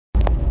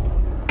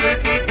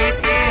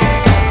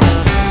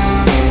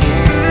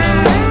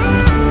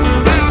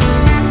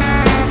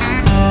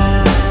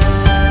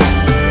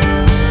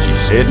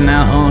said,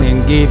 now honey,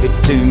 give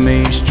it to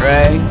me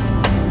straight.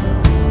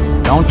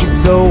 Don't you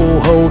go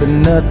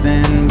holding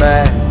nothing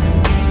back.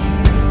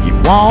 You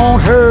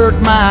won't hurt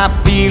my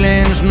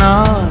feelings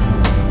none.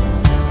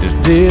 Does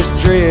this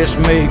dress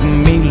make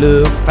me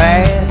look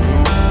fat?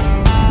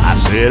 I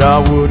said I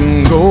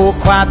wouldn't go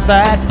quite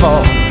that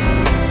far.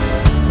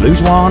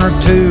 Lose one or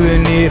two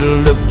and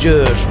it'll look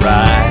just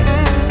right.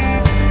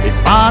 If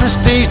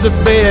honesty's the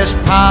best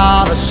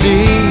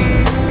policy,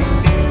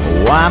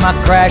 why am I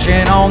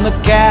crashing on the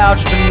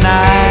couch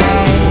tonight?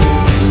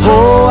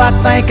 Oh, I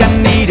think I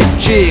need a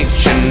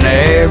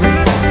dictionary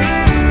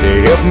to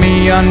help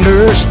me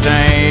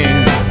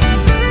understand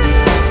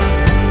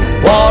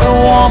what a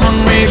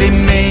woman really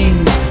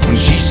means when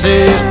she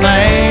says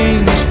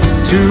things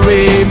to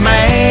a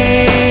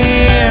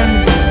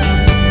man.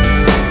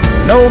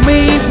 No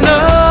means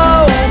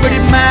no, but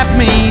it might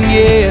mean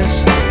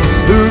yes.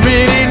 Who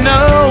really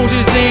knows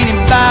is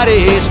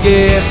anybody's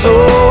guess.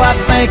 So I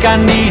think I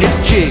need a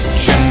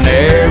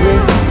dictionary,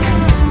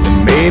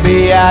 and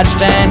maybe I'd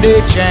stand a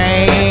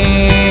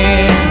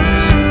chance.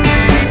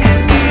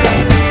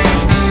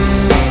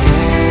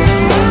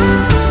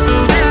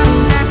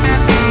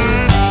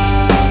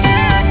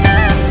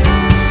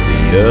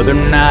 The other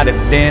night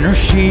at dinner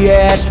she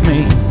asked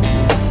me,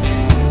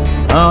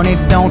 honey,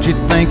 don't you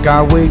think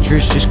our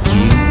waitress is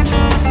cute?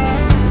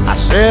 I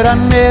said I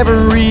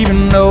never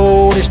even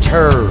noticed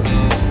her.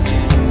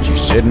 She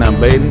said, now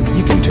baby,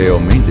 you can tell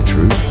me the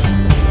truth.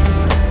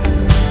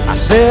 I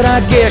said,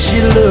 I guess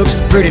she looks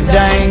pretty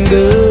dang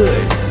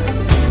good,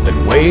 but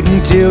wait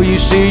until you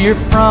see her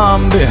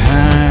from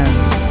behind.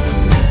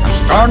 I'm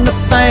starting to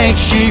think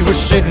she was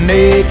setting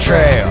a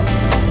trap,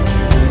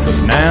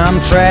 'cause now I'm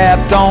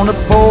trapped on the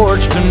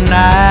porch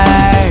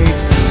tonight.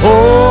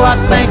 Oh, I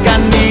think I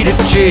need a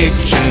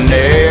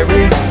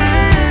dictionary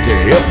to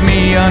help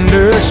me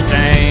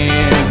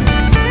understand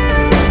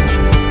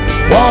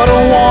what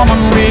a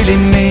woman really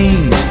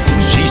means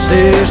when she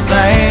says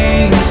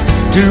things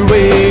to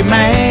a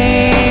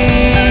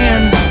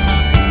man.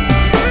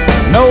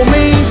 No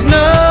means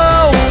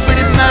no, but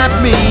it might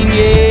mean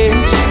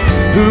yes.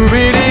 Who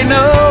really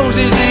knows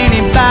is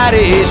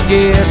anybody's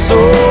guess. So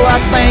I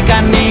think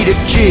I need a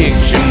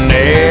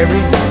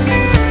dictionary,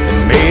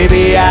 and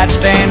maybe I'd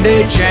stand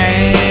a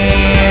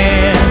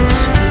chance.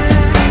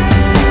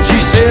 She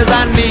says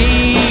I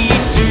need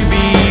to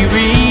be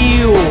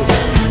real,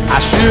 I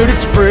should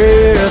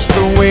express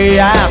the way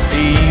I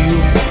feel,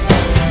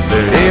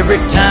 but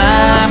every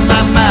time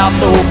my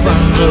mouth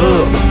opens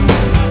up,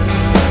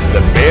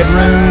 the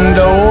bedroom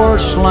door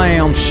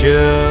slams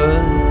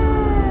shut.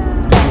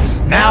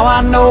 Now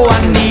I know I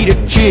need a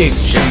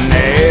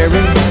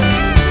dictionary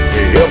to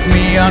help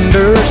me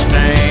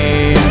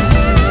understand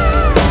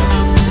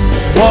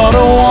what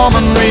a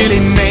woman really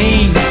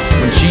means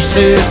when she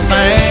says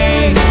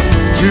things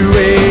to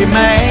a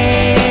man.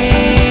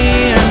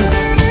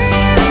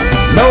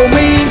 No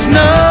means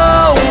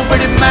no, but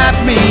it might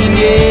mean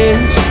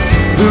yes.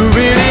 Who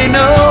really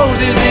knows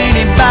is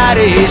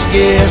anybody's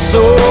guess.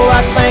 So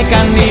I think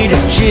I need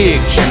a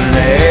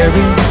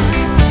dictionary,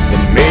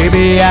 and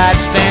maybe I'd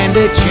stand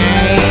a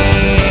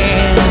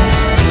chance.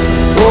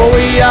 Oh,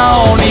 we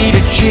all need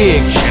a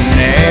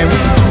dictionary,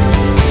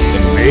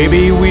 and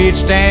maybe we'd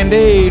stand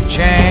a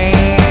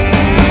chance.